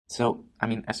So, I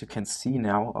mean, as you can see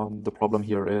now, the problem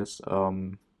here is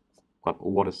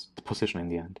what is the position in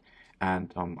the end?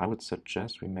 And I would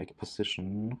suggest we make a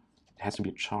position. It has to be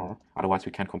a char, otherwise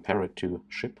we can't compare it to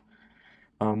ship.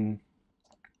 Um,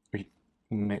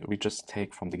 we just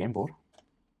take from the game board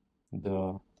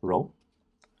the row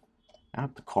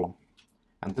and the column,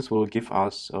 and this will give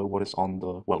us what is on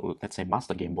the, well, let's say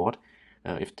master game board.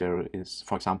 If there is,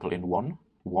 for example, in one,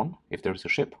 if there is a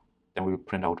ship, then we will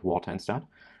print out water instead.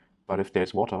 But if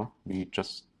there's water, we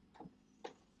just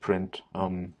print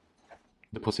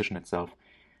the position itself.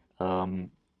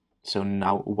 So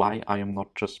now why I am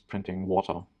not just printing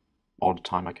water all the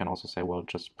time, I can also say, well,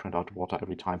 just print out water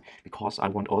every time, because I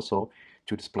want also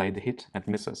to display the hit and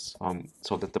misses,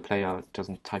 so that the player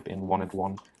doesn't type in one and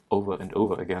one over and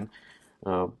over again,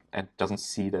 and doesn't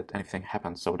see that anything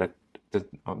happens, so that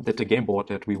the game board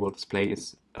that we will display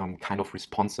is kind of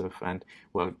responsive and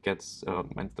well gets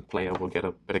and the player will get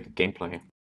a better gameplay.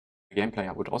 Gameplay,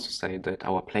 I would also say that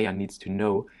our player needs to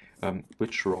know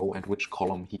which row and which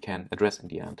column he can address in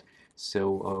the end.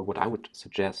 So what I would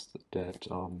suggest that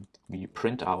we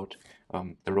print out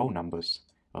the row numbers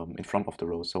in front of the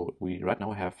row. So we right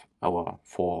now have our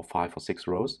 4, 5, or 6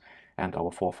 rows and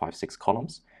our 4, 5, 6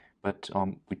 columns, but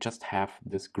we just have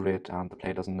this grid and the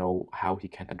player doesn't know how he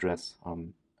can address a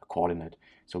coordinate.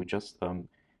 So we just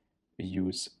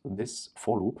use this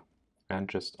for loop and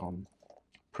just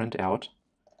print out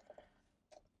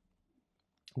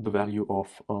the value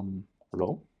of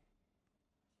row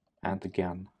and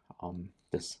again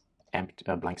this empty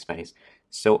blank space.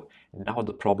 So now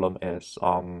the problem is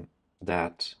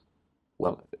that,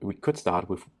 well, we could start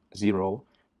with 0,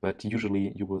 but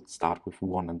usually you would start with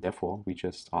 1, and therefore we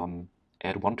just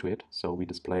add 1 to it. So we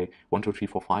display 1, 2, 3,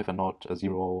 4, 5 and not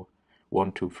 0,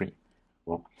 1, 2, 3.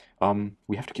 Well,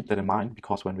 we have to keep that in mind,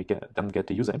 because when we get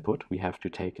the user input, we have to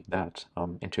take that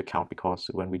into account,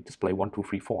 because when we display 1, 2,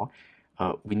 3, 4,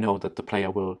 we know that the player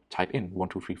will type in 1,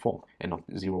 2, 3, 4 and not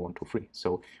 0, 1, 2, 3.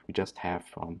 So we just have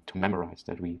to memorize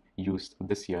that we used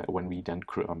this here when we then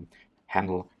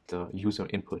handle the user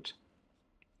input.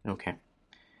 Okay.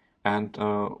 And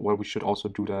well, we should also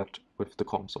do that with the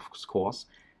columns, of course.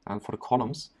 And for the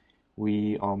columns,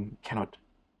 we cannot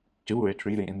do it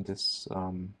really in this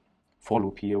for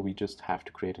loop here. We just have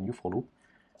to create a new for loop,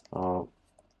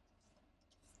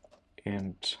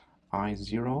 int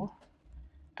I0,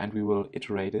 and we will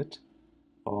iterate it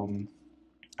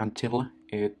until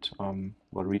it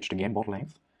will reach the game board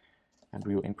length, and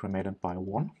we will increment it by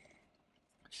 1.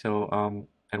 So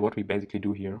and what we basically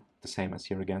do here, the same as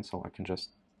here again, so I can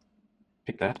just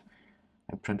pick that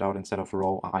and print out instead of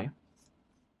row I.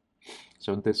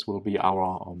 So this will be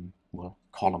our well,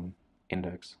 column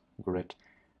index grid,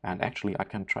 and actually I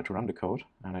can try to run the code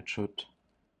and it should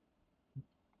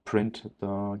print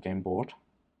the game board.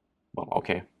 Well,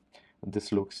 okay,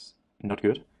 this looks not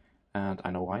good, and I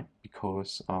know why,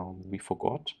 because we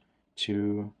forgot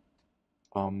to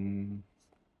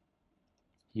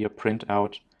here print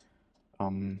out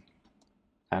an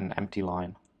empty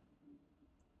line.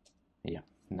 Yeah,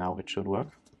 now it should work.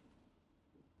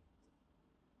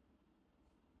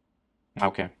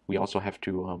 Okay, we also have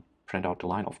to print out the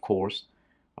line, of course,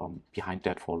 behind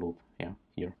that for loop. Yeah,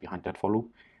 here behind that for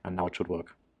loop, and now it should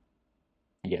work.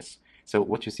 Yes. So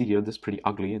what you see here, this is pretty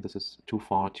ugly. This is too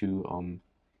far to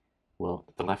well,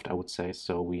 the left, I would say.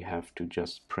 So we have to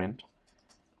just print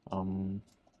some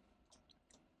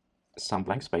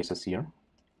blank spaces here.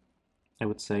 I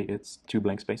would say it's 2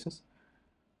 blank spaces,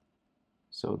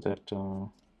 so that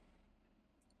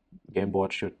game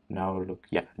board should now look,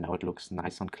 yeah, now it looks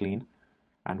nice and clean,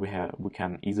 and we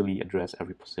can easily address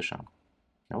every position.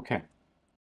 Okay.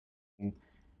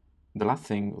 The last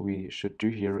thing we should do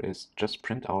here is just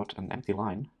print out an empty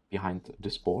line behind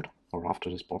this board, or after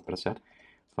this board, better said,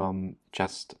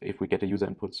 just if we get a user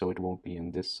input, so it won't be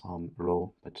in this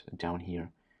row, but down here,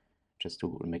 just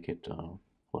to make it,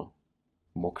 well,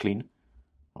 more clean.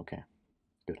 Okay,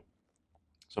 good.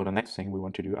 So the next thing we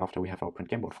want to do after we have our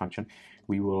printGameboard function,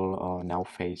 we will now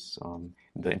face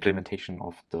the implementation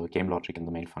of the game logic in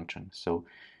the main function. So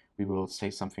we will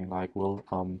say something like, well,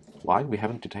 why we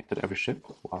haven't detected every ship,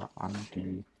 or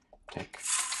undetected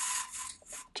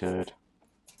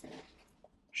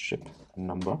ship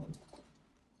number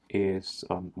is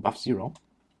above 0.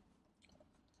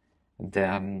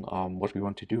 Then what we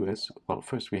want to do is, well,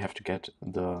 first we have to get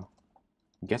the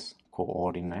guess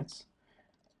coordinates,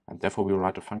 and therefore we will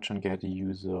write a function get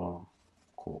user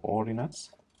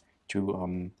coordinates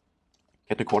to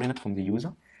get the coordinate from the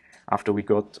user. After we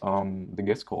got the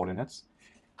guess coordinates,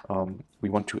 we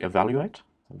want to evaluate,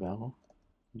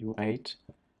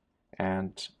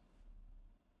 and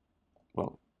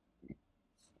well,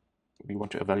 we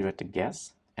want to evaluate the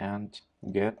guess and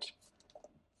get,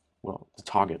 well, the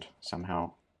target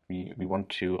somehow. We want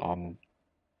to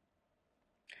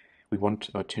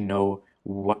know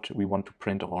what we want to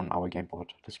print on our game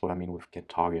board. That's what I mean with get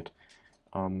target.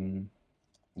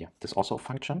 Yeah, this is also a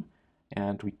function,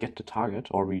 and we get the target,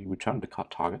 or we return the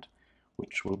target,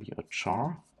 which will be a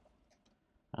char,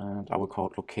 and I will call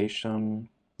it location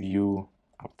view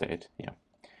update. Yeah,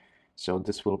 so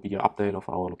this will be an update of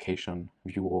our location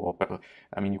view, or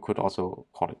I mean, you could also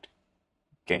call it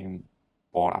game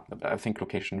board update. I think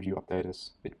location view update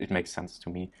is it makes sense to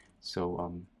me.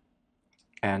 So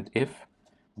and if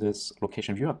this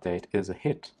location view update is a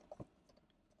hit,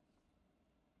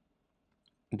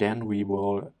 then we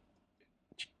will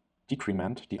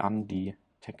decrement the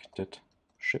undetected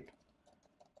ship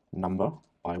number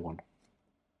by 1.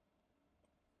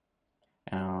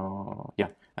 Yeah,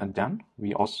 and then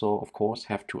we also, of course,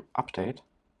 have to update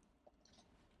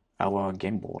our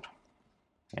game board.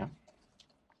 Yeah,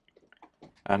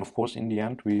 and of course, in the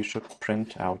end, we should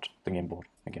print out the game board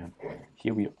again.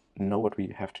 Here we know what we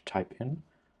have to type in: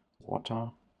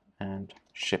 water and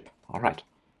ship. All right.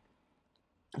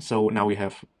 So now we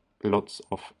have lots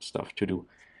of stuff to do.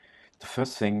 The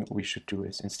first thing we should do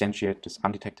is instantiate this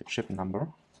undetected ship number,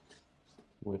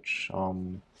 which,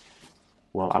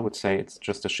 well, I would say it's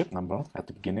just a ship number at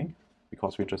the beginning,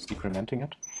 because we're just decrementing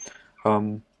it.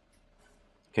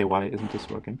 Okay, why isn't this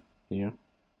working here?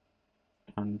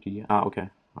 And okay,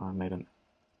 I made a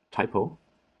typo.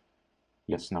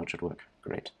 Yes, now it should work.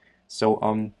 Great. So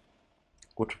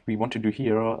what we want to do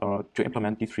here to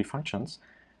implement these 3 functions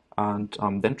and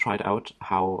then try it out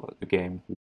how the game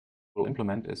will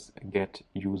implement is get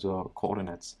user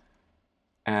coordinates.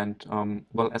 And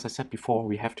well, as I said before,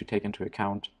 we have to take into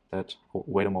account that, oh,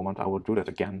 wait a moment, I will do that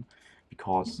again,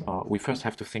 because we first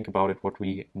have to think about it, what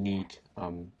we need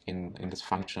in this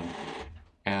function.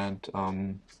 And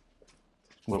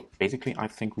well, basically, I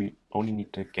think we only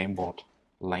need the game board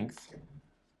length.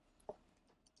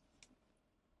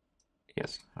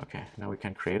 Yes, okay, now we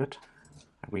can create it.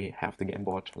 We have the game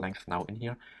board length now in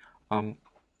here.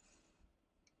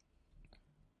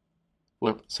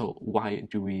 Well, so why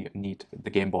do we need the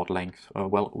game board length?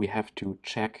 Well, we have to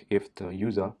check if the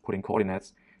user put in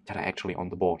coordinates that are actually on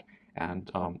the board, and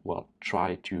well,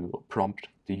 try to prompt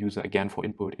the user again for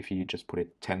input if he just put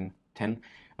it 10, 10.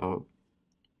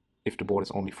 If the board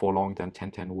is only 4 long, then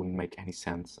 10, 10 wouldn't make any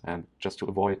sense. And just to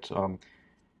avoid,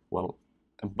 well,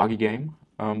 a buggy game,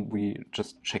 we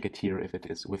just check it here if it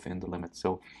is within the limit.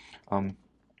 So I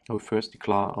will first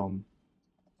declare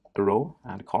a row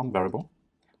and a column variable.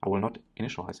 I will not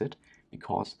initialize it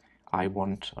because I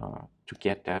want to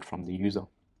get that from the user.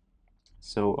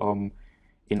 So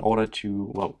in order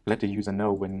to, well, let the user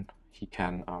know when he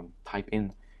can type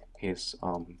in his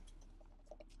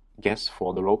guess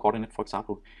for the row coordinate, for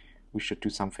example, we should do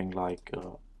something like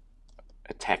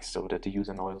a text so that the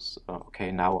user knows,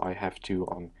 okay, now I have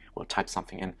to well, type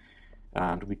something in.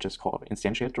 And we just call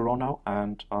instantiate the row now,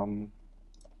 and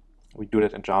we do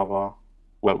that in Java.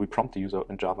 Well, we prompt the user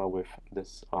in Java with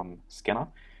this scanner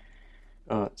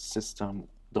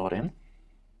system.in,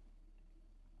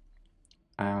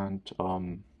 and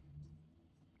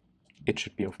it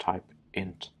should be of type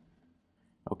int.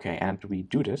 Okay, and we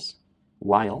do this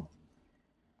while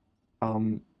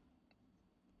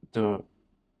the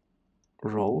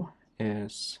row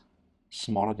is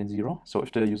smaller than 0. So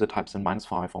if the user types in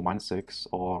 -5 or -6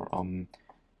 or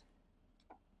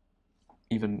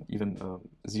even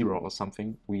 0 or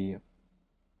something, we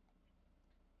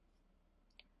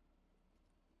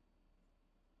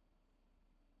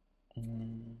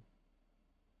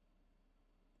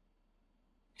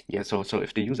yeah. So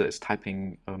if the user is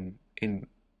typing in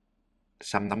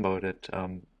some number that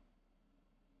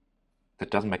that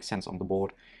doesn't make sense on the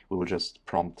board, we will just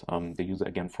prompt the user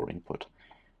again for input.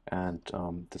 And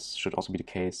this should also be the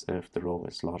case if the row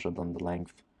is larger than the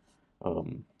length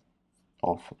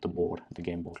of the board, the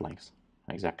game board length.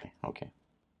 Exactly, okay.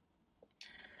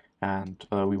 And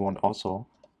we want also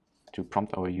to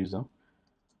prompt our user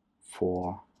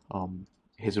for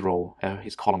his row,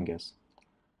 his column guess.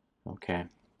 Okay,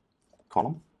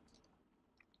 column,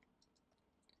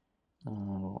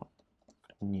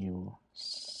 new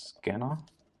scanner,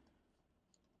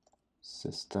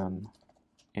 system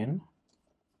in,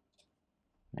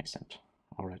 next int.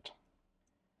 All right,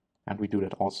 and we do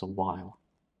that also while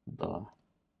the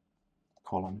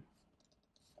column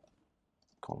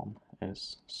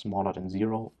is smaller than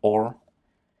 0, or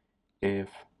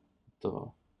if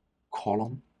the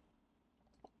column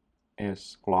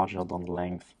is larger than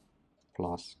length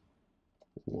plus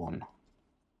 1.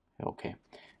 Okay,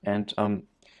 and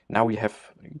now we have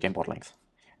game board length.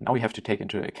 Now we have to take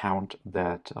into account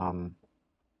that,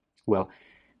 well,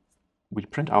 we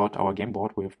print out our game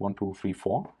board with 1, 2, 3,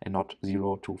 4 and not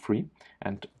 0, 2, 3,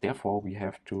 and therefore we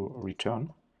have to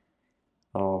return,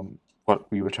 well,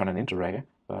 we return an int array,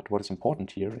 but what is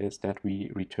important here is that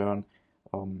we return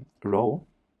row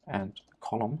and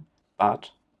column,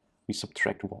 but we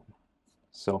subtract 1.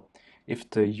 So if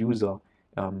the user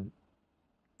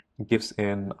gives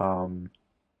in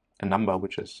a number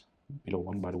which is below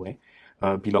 1, by the way,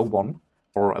 below 1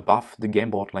 or above the game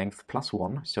board length plus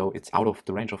 1, so it's out of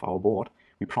the range of our board,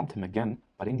 we prompt him again,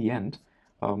 but in the end,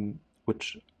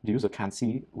 which the user can't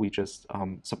see, we just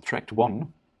subtract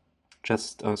 1,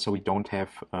 just so we don't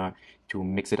have to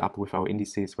mix it up with our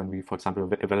indices when we, for example,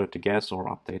 evaluate the guess or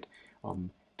update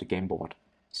the game board.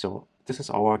 So this is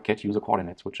our get user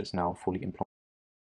coordinates, which is now fully implemented.